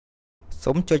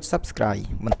សូមចុច Subscribe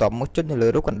បន្ទាប់មកចុចនៅលើ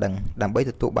រូបកណ្ដឹងដើម្បី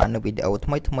ទទួលបាននូវវីដេអូថ្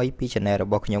មីៗពី Channel រ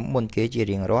បស់ខ្ញុំមុនគេជា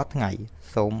រៀងរាល់ថ្ងៃ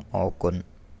សូមអរគុណ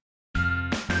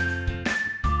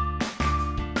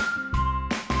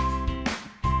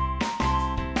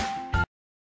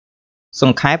ស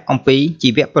ង្ខេបអំពីជី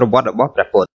វប្រវត្តិរបស់ព្រះ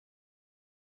ពុទ្ធ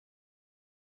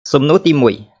សំណួរទី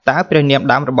1តើព្រះនាម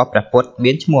ដើមរបស់ព្រះពុទ្ធ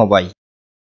មានឈ្មោះអ្វី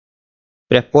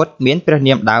ព្រះពុទ្ធមានព្រះ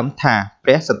នាមដើមថាព្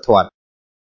រះសិទ្ធត្ថ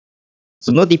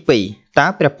សំណួរទី2តើ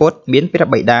ព្រះពុទ្ធមានព្រះ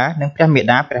បិតានិងព្រះមា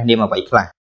តាព្រះនាមអ្វីខ្លះ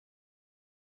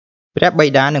ព្រះបិ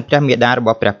តានិងព្រះមាតារប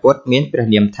ស់ព្រះពុទ្ធមានព្រះ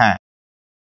នាមថា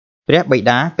ព្រះបិ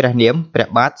តាព្រះនាមព្រះ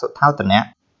បាទសុថោទនៈ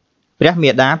ព្រះមា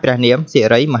តាព្រះនាមសិ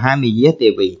រីមហាមាយាទេ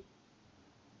វី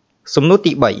សំណួរ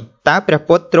ទី3តើព្រះ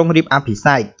ពុទ្ធទ្រង់រៀបអភិ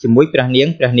សេកជាមួយព្រះនាង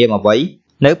ព្រះនាមអ្វី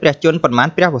នៅព្រះជន្មប៉ុន្មាន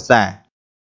ព្រះវស្សា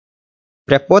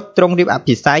ព្រះពុទ្ធទ្រង់រៀបអ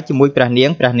ភិសេកជាមួយព្រះនាង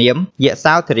ព្រះនាមយ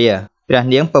សោធរាព្រះ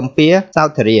នាងពំពាសោ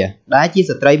ធរាដែលជា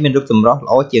ស្ត្រីមានរូបសម្រស់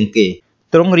ល្អជាងគេ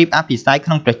ទ្រង់រៀបអភិសេកក្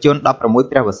នុងព្រះជន្ម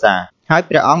16ព្រះវស្សាហើយ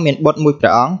ព្រះអង្គមានបុត្រមួយព្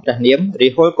រះអង្គព្រះនាមរា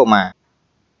ហុលកុមារ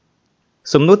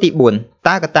សំណួរទី4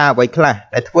តើកត្តាអ្វីខ្លះ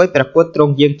ដែលធ្វើឲ្យព្រះពុទ្ធទ្រ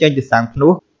ង់យាងចេញទៅសាងភ្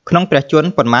នោះក្នុងព្រះជន្ម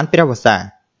ប៉ុន្មានព្រះវស្សា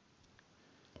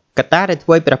កត្តាដែលធ្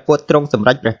វើឲ្យព្រះពុទ្ធទ្រង់សម្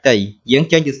រេចព្រះទ័យយាង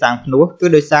ចេញទៅសាងភ្នោះគឺ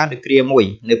ដោយសារនៅគ្រាមួយ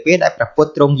នៅពេលដែលព្រះពុទ្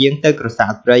ធទ្រង់យាងទៅក្រសា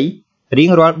លព្រៃរៀ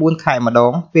ងរាល់4ខែម្ដ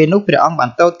ងពេលនោះព្រះអង្គបាន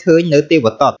ទតឃើញនៅទេវ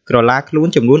ទត្តក្រឡាខ្លួន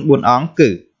ចំនួន4អង្គគឺ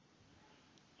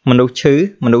មនុស្សឈឺ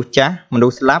មនុស្សចាស់មនុ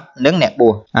ស្សស្លាប់និងអ្នកបួ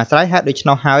សអាស្រ័យហេតុដូច្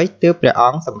នោះហើយទើបព្រះអ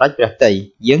ង្គសម្រេចព្រះទ័យ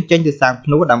យាងចេញទៅសាងភ្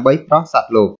នោះដើម្បីប្រោសសត្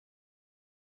វលោក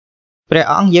ព្រះ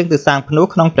អង្គយាងទៅសាងភ្នោះ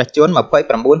ក្នុងព្រះជន្ម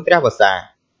29ព្រះវស្សា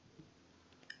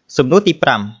សំណួរទី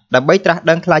5ដើម្បីត្រាស់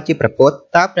ដឹងខ្លាចជាព្រះពុទ្ធ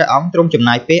តើព្រះអង្គទ្រង់ចំ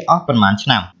ណាយពេលអស់ប៉ុន្មានឆ្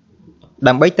នាំ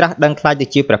ដើម្បីត្រាស់ដឹងខ្លាចទៅ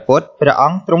ជាព្រះពុទ្ធព្រះអ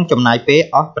ង្គទ្រង់ចំណាយពេល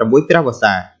អស់6ព្រះវស្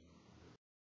សា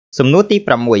សំណួរទី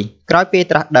6ក្រោយពេល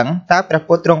ត្រាស់ដឹងតើព្រះ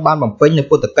ពុទ្ធទ្រង់បានបំពេញនូវ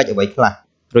ពុទ្ធកិច្ចអ្វីខ្លះ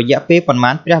រយៈពេលប៉ុន្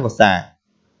មានព្រះវស្សា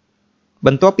ប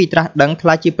ន្ទាប់ពីត្រាស់ដឹងខ្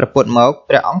លាចជាព្រះពុទ្ធមក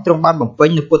ព្រះអង្គទ្រង់បានបំពេញ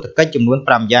នូវពុទ្ធកិច្ចចំនួន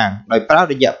5យ៉ាងដោយប្រើ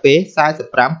រយៈពេល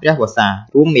45ព្រះវស្សា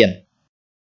រួមមាន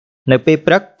នៅពេល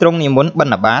ព្រឹកទ្រង់និមន្តបិ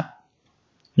ណ្ឌបាត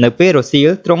នៅពេលរសៀល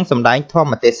ទ្រង់សម្ដែងធម្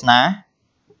មទេសនា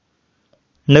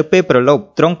នៅពេលប្រលប់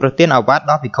ទ្រង់ប្រទានឱវាទ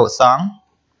ដល់ភិក្ខុសង្ឃ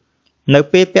នៅ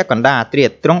ពេលពាក់កណ្ដាលត្រៀត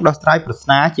ទ្រង់ដោះស្រាយប្រស្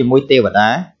នាជាមួយទេវតា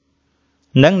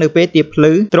និងនៅពេលទៀបភ្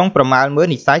លឺទ្រង់ប្រមាលមើល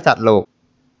និស្ស័យសត្វលោក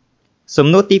សំ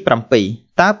ណួរទី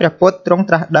7តើព្រះពុទ្ធទ្រង់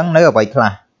ត្រាស់ដឹងនៅអ្វីខ្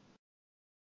លះ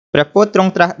ព្រះពុទ្ធទ្រ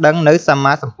ង់ត្រាស់ដឹងនៅសម្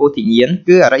មាសម្ពោធិញ្ញាណ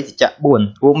គឺអរិយសច្ចៈ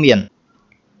4រួមមាន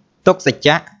ទុក្ខសច្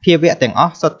ចៈភាវៈទាំងអ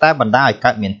ស់សុទ្ធតែបណ្ដាលឲ្យ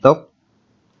កើតមានទុក្ខ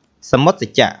សមុទស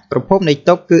ច្ចៈប្រភពនៃ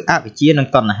ទុក្ខគឺអវិជ្ជានិង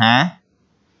តណ្ហា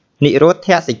និរោធ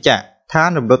សច្ចៈឋាន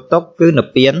រំលត់ទុក្ខគឺនិ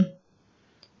ព្វាន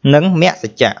និងមគ្គស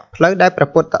ច្ចៈផ្លូវដែលព្រះ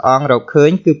ពុទ្ធអង្គរកឃើ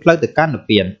ញគឺផ្លូវទៅកាន់និព្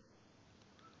វាន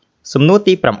សំណួរ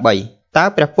ទី8តើ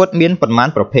ព្រះពុទ្ធមានប៉ុន្មាន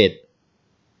ប្រភេទ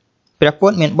ព្រះពុ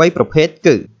ទ្ធមាន3ប្រភេទ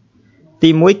គឺទី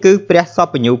1គឺព្រះស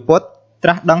ព្វញ្ញូពុទ្ធត្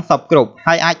រាស់ដឹងសពគ្រប់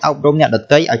ហើយអាចអប់រំអ្នកដ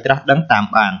ទៃឲ្យត្រាស់ដឹងតាម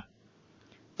បាន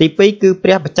ទី2គឺព្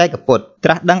រះបច្ចេកពុទ្ធត្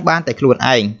រាស់ដឹងបានតែខ្លួន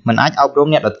ឯងមិនអាចអប់រំ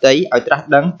អ្នកដទៃឲ្យត្រាស់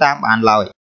ដឹងតាមបានឡើយ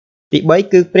ទី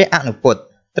3គឺព្រះអនុពុទ្ធ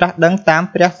ត្រាស់ដឹងតាម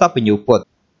ព្រះសព្វញ្ញូពុទ្ធ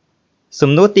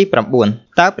សំណួរទី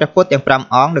9តើព្រះពុទ្ធទាំង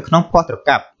5អង្គនៅក្នុងភស្ត្រ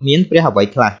កັບមានព្រះអ្វី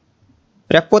ខ្លះ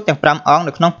ព្រះពុទ្ធទាំង5អង្គ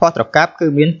នៅក្នុងភស្ត្រកັບគឺ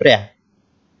មានព្រះ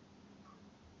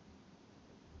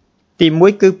ទី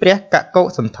1គឺព្រះកកុ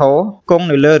សន្ធោគង់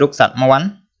នៅលើរុក្ខសត្វមាន់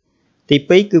ទី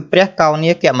2គឺព្រះកោ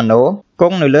នាគមនោគ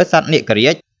ង់នៅលើសត្វនាគរា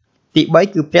ជទី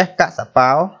3គឺព្រះកស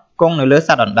បោគង់នៅលើស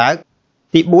ត្វអណ្ដើក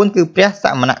ទី4គឺព្រះស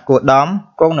មណគោតម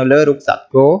គង់នៅលើរុក្ខសត្វ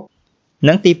គោ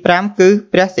និងទី5គឺ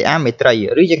ព្រះសិអាមេត្រី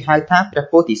ឬយើងហៅថាព្រះ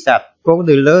ពោធិសត្វគង់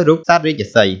នៅលើរូបសត្វរាជ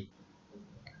សី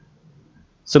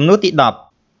សំណួរទី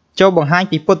10ចូលបង្ហាញ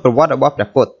ពីពុទ្ធប្រវត្តិរបស់ព្រះ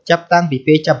ពុទ្ធចាប់តាំងពី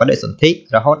ពេលចាប់បដិសន្ធិ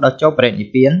រហូតដល់ចូលបរិនិ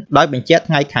ព្វានដោយបញ្ជាក់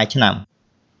ថ្ងៃខែឆ្នាំ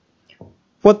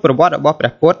ពុទ្ធប្រវត្តិរបស់ព្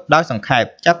រះពុទ្ធដោយសង្ខេប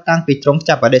ចាប់តាំងពីទ្រង់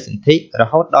ចាប់បដិសន្ធិរ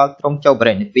ហូតដល់ទ្រង់ចូលប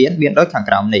រិនិព្វានមានដូចខាង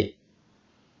ក្រោមនេះ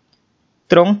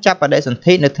ទ្រង់ចាប់បដិសន្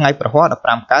ធិនៅថ្ងៃប្រហ័ស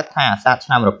15កើតខែអាសាឍឆ្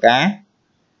នាំរកា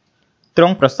ទ្រ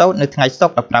ង់ប្រសូតនៅថ្ងៃសុ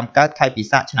ក្រ15កើតខែពិ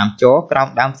សាខឆ្នាំចក្រោម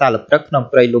ដើមសាលព្រឹក្សក្នុង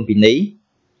ព្រៃលុម្ពិនី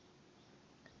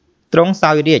ទ្រង់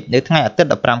សោយរាជ្យនៅថ្ងៃអាទិត្យ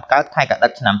15កើតខែកដិ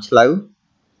កឆ្នាំឆ្លូវ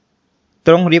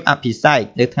ទ្រង់រៀបអភិសេក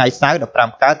នៅថ្ងៃសៅរ៍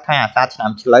15កើតខែអាសាឍឆ្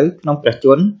នាំឆ្លូវក្នុងព្រះជ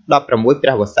ន្ម16ព្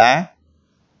រះវស្សា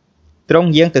ទ្រង់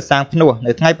យាងទៅសាងភ្នោះ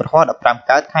នៅថ្ងៃប្រហ័ស15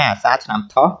កើតខែអាសាឍឆ្នាំ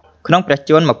ថោះក្នុងព្រះ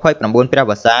ជន្ម29ព្រះ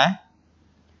វស្សា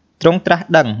ទ្រង់ត្រាស់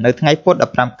ដឹងនៅថ្ងៃពុធ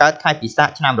15កើតខែពិសាខ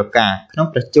ឆ្នាំរកាក្នុង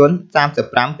ព្រះជន្ម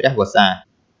35ព្រះវស្សា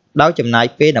ដោយចំណាយ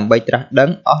ពេលដើម្បីត្រាស់ដឹង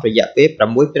អស់រយៈពេល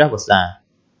6ព្រះវស្សា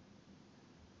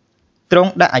ទ្រ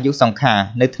ង់ដាក់អាយុសង្ខារ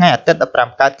នៅថ្ងៃអាទិត្យ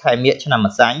15កើតខែមិញឆ្នាំ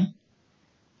ម្សាញ់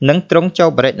នឹងទ្រង់ចូល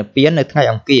បរិនិព្វាននៅថ្ងៃ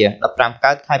អង្គារ15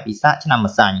កើតខែពិសាខឆ្នាំ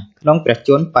ម្សាញ់ក្នុងព្រះជ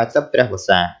ន្ម80ព្រះវស្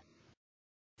សា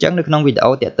អញ្ចឹងនៅក្នុងវីដេ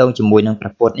អូតាក់ទងជាមួយនឹងព្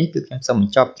រះពុទ្ធនេះគឺខ្ញុំសូមប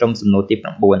ញ្ចប់ត្រឹមសំណួរទី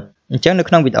9អញ្ចឹងនៅ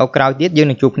ក្នុងវីដេអូក្រោយទៀតយើង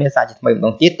នឹងជួបគ្នាសាជាថ្មីម្ដ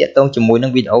ងទៀតតាក់ទងជាមួយនឹ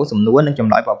ងវីដេអូសំណួរនិងច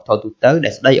ម្លើយវប្បធម៌ទូទៅដែ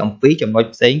លស្ដីអំពីចំណុច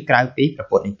ផ្សេងក្រៅពីព្រះ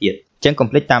ពុទ្ធនេះទៀតអញ្ចឹងកុំ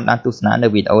ភ្លេចតាមដានទស្សនានៅ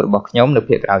វីដេអូរបស់ខ្ញុំនៅ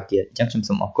ភាគក្រោយទៀតអញ្ចឹងខ្ញុំ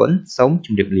សូមអរគុណសូមជ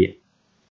ម្រាបលា